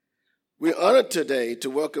We're honored today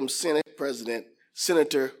to welcome Senate President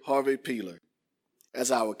Senator Harvey Peeler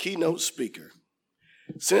as our keynote speaker.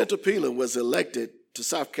 Senator Peeler was elected to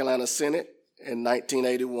South Carolina Senate in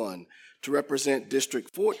 1981 to represent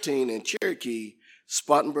District 14 in Cherokee,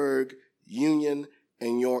 Spartanburg, Union,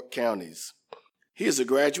 and York counties. He is a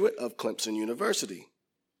graduate of Clemson University.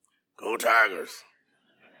 Go Tigers!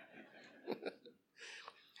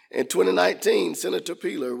 In 2019, Senator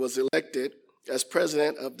Peeler was elected as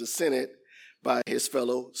president of the Senate by his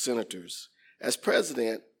fellow senators. As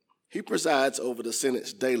president, he presides over the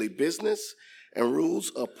Senate's daily business and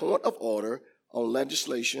rules a point of order on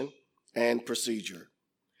legislation and procedure.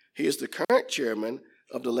 He is the current chairman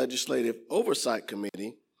of the Legislative Oversight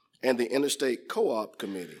Committee and the Interstate Co-op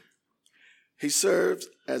Committee. He serves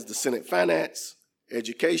as the Senate Finance,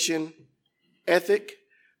 Education, Ethic,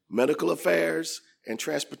 Medical Affairs, and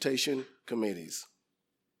Transportation Committees.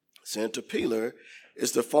 Senator Peeler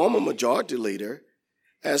is the former Majority Leader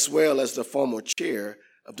as well as the former Chair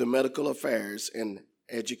of the Medical Affairs and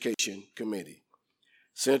Education Committee.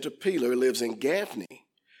 Senator Peeler lives in Gaffney,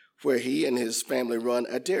 where he and his family run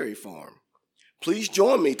a dairy farm. Please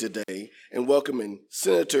join me today in welcoming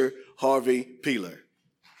Senator Harvey Peeler.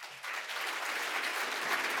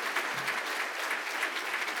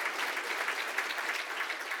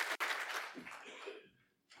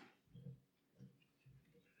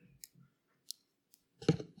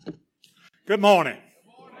 Good morning.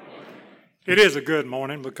 It is a good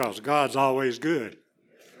morning because God's always good.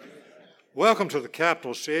 Welcome to the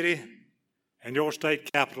capital city and your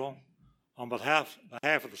state capital. On behalf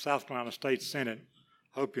of the South Carolina State Senate,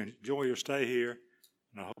 I hope you enjoy your stay here,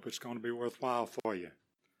 and I hope it's going to be worthwhile for you.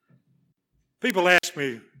 People ask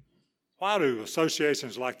me, why do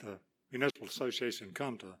associations like the Municipal Association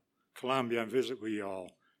come to Columbia and visit with you all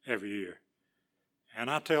every year? And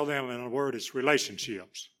I tell them in a word, it's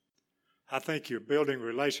relationships. I think you're building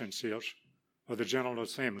relationships with the General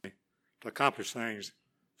Assembly to accomplish things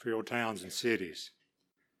for your towns and cities.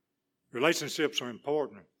 Relationships are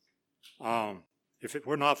important. If it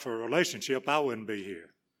were not for a relationship, I wouldn't be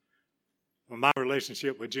here. Well, my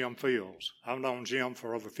relationship with Jim Fields, I've known Jim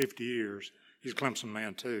for over 50 years. He's a Clemson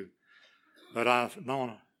man too. But I've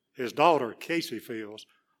known his daughter, Casey Fields,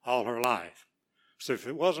 all her life. So if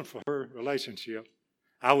it wasn't for her relationship,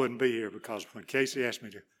 I wouldn't be here, because when Casey asked me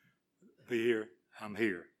to be here, I'm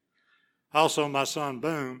here. Also, my son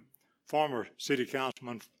Boone, former city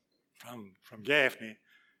councilman from Gaffney,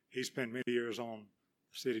 he spent many years on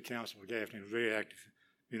the city council of Gaffney, a very active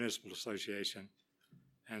municipal association.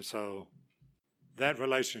 And so that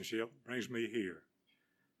relationship brings me here.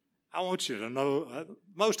 I want you to know,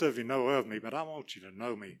 most of you know of me, but I want you to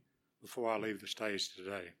know me before I leave the stage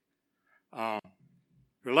today.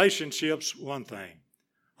 Relationships, one thing.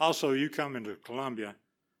 Also, you come into Columbia,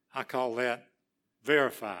 I call that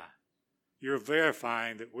verify. You're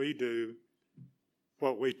verifying that we do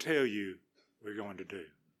what we tell you we're going to do.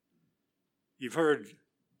 You've heard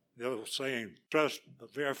the old saying, trust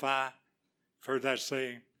but verify. You've heard that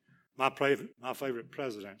saying? My favorite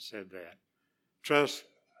president said that. Trust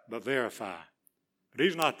but verify. But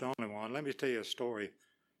he's not the only one. Let me tell you a story.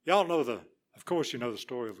 Y'all know of course you know the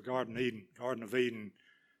story of the Garden of Eden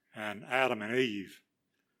and Adam and Eve.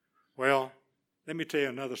 Well, let me tell you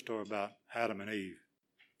another story about Adam and Eve.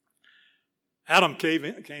 Adam came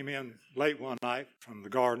in late one night from the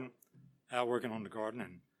garden, out working on the garden,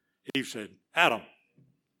 and Eve said, Adam,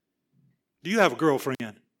 do you have a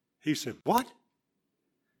girlfriend? He said, what?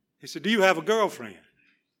 He said, do you have a girlfriend?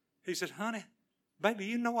 He said, honey, baby,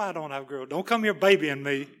 you know I don't have a girl. Don't come here babying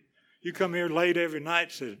me. You come here late every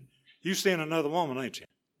night. Said, you seeing another woman, ain't you?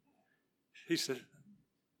 He said,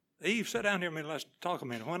 Eve, sit down here a minute, let's talk a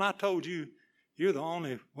minute. When I told you you're the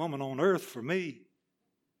only woman on earth for me,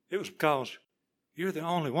 it was because you're the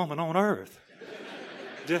only woman on earth.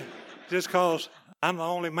 just because I'm the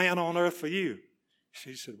only man on earth for you.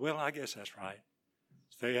 She said, well, I guess that's right.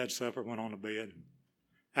 So they had supper, went on to bed.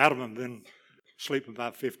 Adam had been sleeping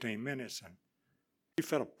about 15 minutes, and he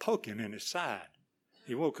felt a poking in his side.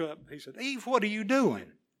 He woke up. He said, Eve, what are you doing?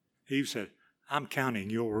 Eve said, I'm counting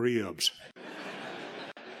your ribs.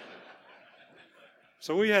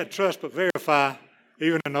 So we had trust but verify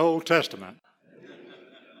even in the Old Testament.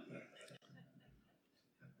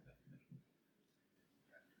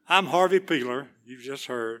 I'm Harvey Peeler, you've just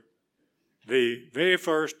heard, the very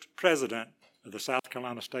first president of the South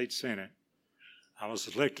Carolina State Senate. I was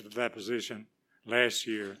elected to that position last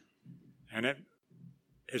year, and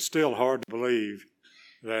it's still hard to believe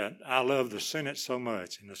that I love the Senate so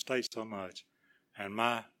much and the state so much, and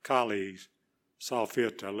my colleagues saw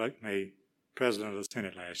fit to elect me president of the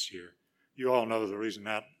Senate last year. You all know the reason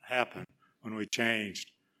that happened. when we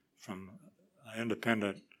changed from an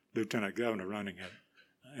independent lieutenant governor running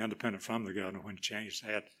it, independent from the governor, when he changed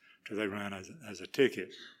that to they ran as a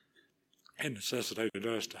ticket. It necessitated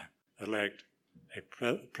us to elect a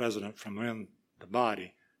president from within the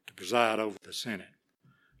body to preside over the Senate.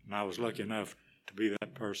 And I was lucky enough to be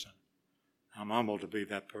that person. I'm humbled to be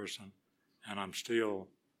that person, and I'm still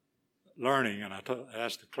learning. And I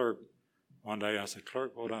asked the clerk one day, I said,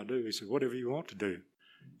 "Clerk, what do I do?" He said, "Whatever you want to do.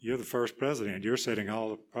 You're the first president. You're setting all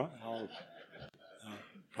the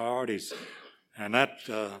priorities." And that's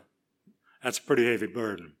a pretty heavy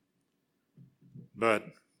burden.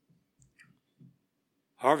 But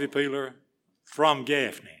Harvey Peeler from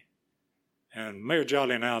Gaffney, and Mayor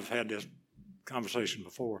Jolly and I have had this conversation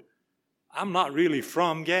before. I'm not really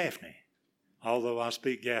from Gaffney, although I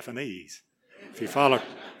speak Gaffnese. If you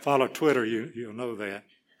follow Twitter, you'll know that.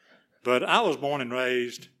 But I was born and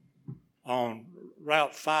raised on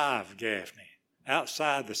Route 5 Gaffney,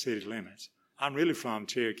 outside the city limits. I'm really from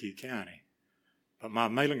Cherokee County, but my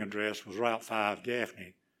mailing address was Route 5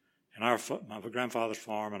 Gaffney, and my grandfather's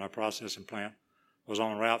farm and our processing plant was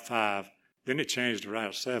on Route 5. Then it changed to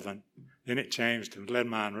Route 7. Then it changed to Lead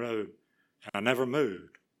Mine Road, and I never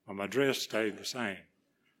moved. Well, my address stayed the same,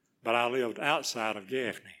 but I lived outside of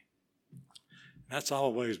Gaffney. That's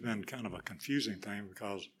always been kind of a confusing thing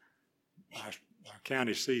because our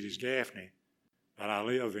county seat is Gaffney, but I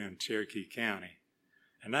live in Cherokee County.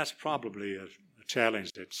 And that's probably a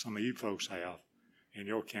challenge that some of you folks have in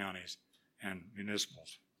your counties and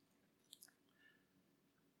municipals.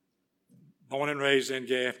 Born and raised in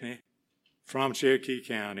Gaffney, from Cherokee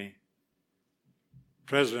County,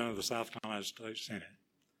 president of the South Carolina State Senate.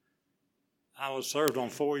 I was served on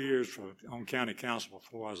 4 years on county council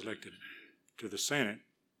before I was elected to the Senate,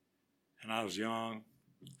 and I was young.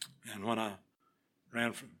 And when I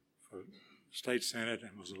ran for state Senate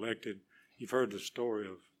and was elected, you've heard the story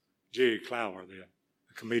of Jerry Clower, the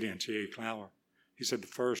comedian Jerry Clower. He said the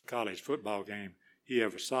first college football game he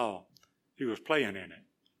ever saw, he was playing in it.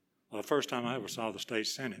 Well, the first time I ever saw the state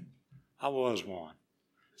Senate, I was one.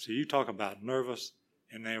 So you talk about nervous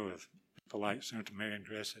in there with people like Senator Marion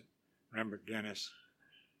Gressett, Rembert Dennis,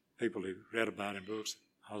 people who read about in books.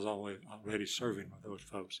 I was already serving with those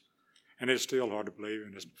folks. And it's still hard to believe,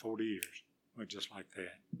 and it's 40 years. Went just like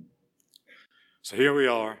that. So here we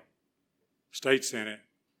are, State Senate.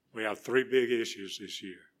 We have 3 big issues this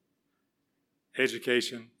year: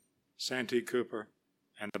 education, Santee Cooper,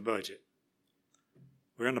 and the budget.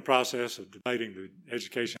 We're in the process of debating the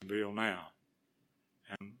education bill now.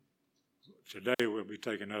 And today we'll be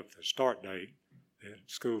taking up the start date, the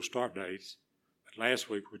school start dates. But last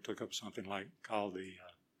week we took up something called the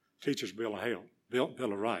Teachers' Bill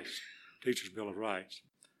of Rights, Teachers' Bill of Rights.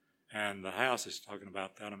 And the House is talking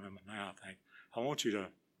about that amendment now, I think. I want you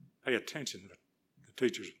to pay attention to the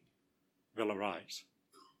Teachers' Bill of Rights,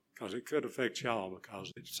 because it could affect y'all,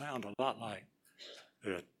 because it sounds a lot like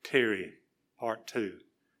the Terry Part 2.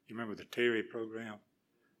 You remember the Terry program,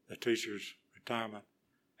 the teachers' retirement,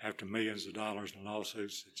 after millions of dollars in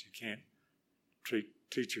lawsuits that you can't treat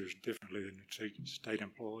teachers differently than you treat state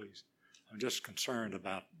employees. I'm just concerned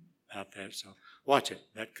about that, so watch it.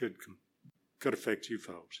 That could affect you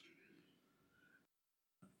folks.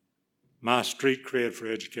 My street cred for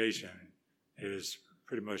education is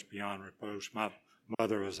pretty much beyond reproach. My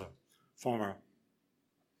mother was a former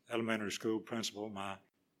elementary school principal. My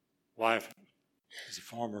wife is a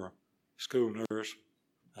former school nurse.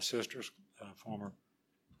 My sister's a former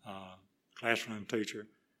classroom teacher.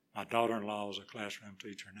 My daughter-in-law is a classroom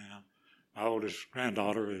teacher now. My oldest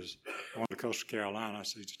granddaughter is going to Coastal Carolina.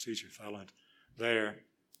 She's a teaching fellow there,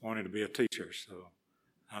 wanting to be a teacher. So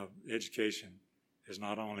education is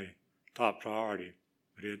not only top priority,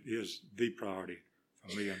 but it is the priority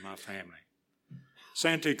for me and my family.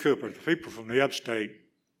 Santee Cooper, the people from the upstate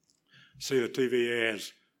see the TV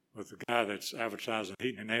ads with the guy that's advertising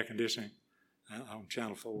heating and air conditioning on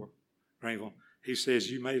Channel 4, Greenville. He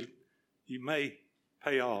says you may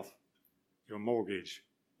pay off your mortgage,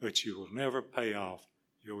 but you will never pay off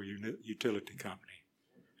your utility company.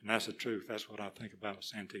 And that's the truth. That's what I think about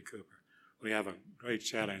Santee Cooper. We have a great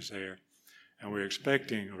challenge there, and we're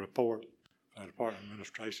expecting a report from the Department of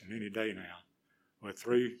Administration any day now with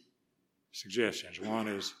 3 suggestions. One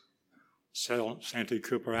is sell Santee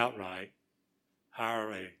Cooper outright,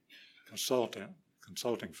 hire a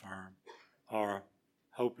consulting firm, or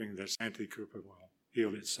hoping that Santee Cooper will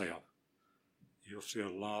heal itself. You'll see a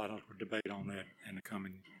lot of debate on that in the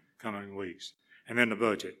coming weeks. And then the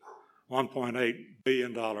budget, $1.8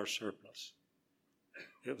 billion surplus.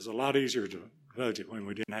 It was a lot easier to budget when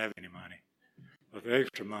we didn't have any money. With the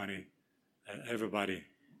extra money, everybody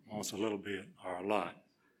wants a little bit or a lot.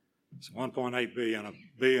 So 1.8 billion, $1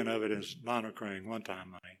 billion of it is non-recurring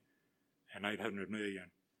one-time money, and 800 million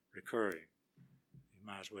recurring. You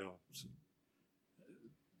might as well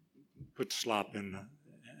put the slop in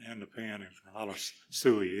the pan, and all the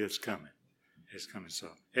suey is coming. It's coming. So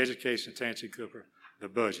education, Tansy Cooper, the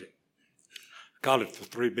budget. I call it the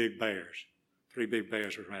three big bears. Three big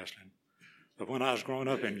bears were wrestling. But when I was growing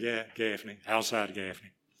up in Gaffney, outside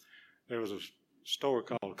Gaffney, there was a store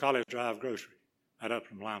called College Drive Grocery, right up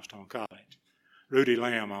from Limestone College. Rudy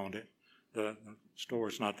Lamb owned it. The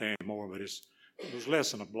store's not there anymore, but it was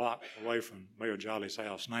less than a block away from Mayor Jolly's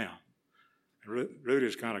house now. And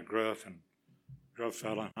Rudy's kind of gruff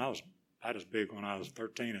fella, and I was about as big when I was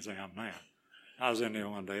 13 as I am now. I was in there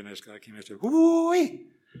one day, and this guy came in and said, "Woo-wee!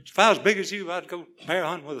 If I was big as you, I'd go bear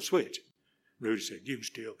hunting with a switch." Rudy said, "You can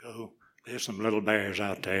still go. There's some little bears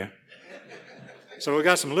out there." So we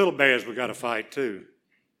got some little bears we got to fight, too.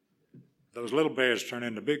 Those little bears turn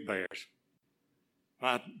into big bears.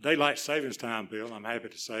 My daylight savings time bill, I'm happy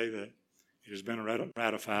to say that it has been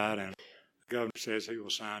ratified, and the governor says he will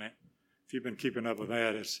sign it. If you've been keeping up with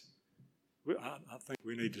that, I think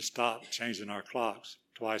we need to stop changing our clocks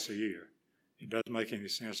twice a year. It doesn't make any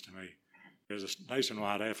sense to me. There's a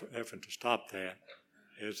nationwide effort to stop that.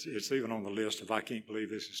 It's even on the list of I can't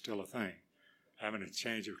believe this is still a thing, having to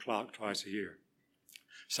change your clock twice a year.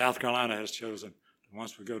 South Carolina has chosen that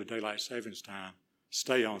once we go to daylight savings time,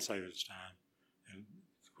 stay on savings time and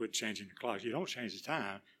quit changing the clock. You don't change the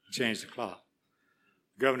time, you change the clock.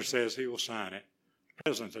 The governor says he will sign it. The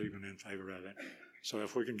president's even in favor of it. So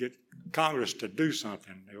if we can get Congress to do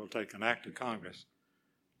something, it will take an act of Congress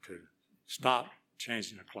to stop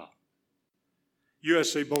changing the clock.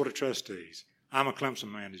 USC Board of Trustees. I'm a Clemson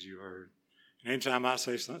man, as you heard. And anytime I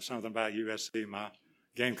say something about USC, my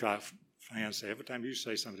Gamecock fans say, every time you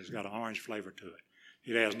say something, it's got an orange flavor to it.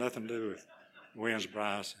 It has nothing to do with Williams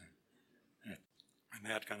Brice and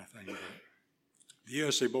that kind of thing. But the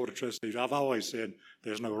USC Board of Trustees, I've always said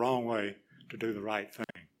there's no wrong way to do the right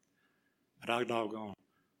thing. But I doggone,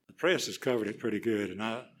 the press has covered it pretty good, and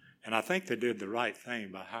I think they did the right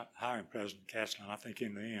thing by hiring President Castleton. I think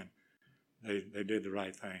in the end, they did the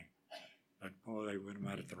right thing. But boy, they went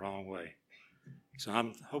about it the wrong way. So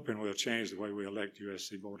I'm hoping we'll change the way we elect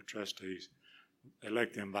USC Board of Trustees,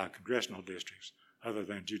 elect them by congressional districts other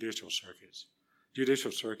than judicial circuits.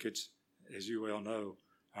 Judicial circuits, as you well know,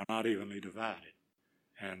 are not evenly divided.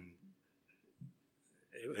 And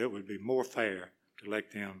it would be more fair to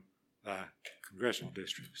elect them by congressional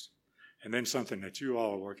districts. And then something that you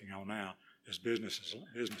all are working on now is business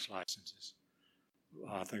licenses.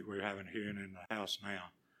 I think we're having a hearing in the House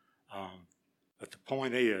now. But the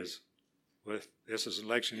point is, this is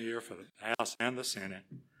election year for the House and the Senate.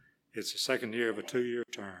 It's the second year of a 2-year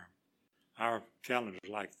term. Our calendar is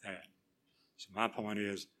like that. So my point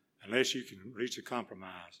is, unless you can reach a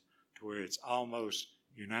compromise to where it's almost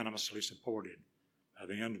unanimously supported by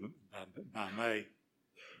the end of, by May,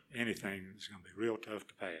 anything is going to be real tough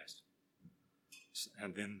to pass.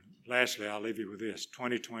 And then lastly, I'll leave you with this.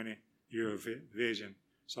 2020, year of vision.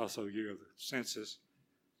 It's also a year of the census.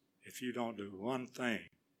 If you don't do one thing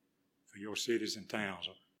for your cities and towns,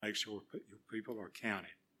 make sure your people are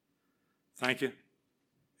counted. Thank you.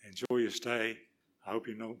 Enjoy your stay. I hope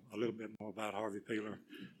you know a little bit more about Harvey Peeler.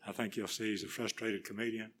 I think you'll see he's a frustrated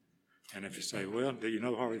comedian. And if you say, well, do you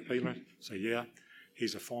know Harvey Peeler? Say, yeah,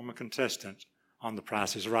 he's a former contestant on The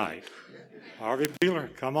Price is Right. Harvey Peeler,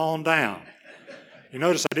 come on down. You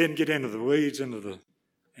notice I didn't get into the weeds, into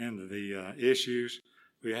the issues.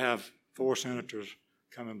 We have 4 senators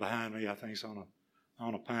coming behind me. I think it's on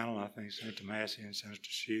a panel. I think Senator Massey and Senator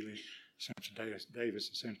Shealy, Senator Davis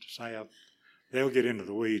and Senator Sabb. They'll get into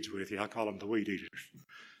the weeds with you. I call them the weed eaters.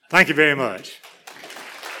 Thank you very much.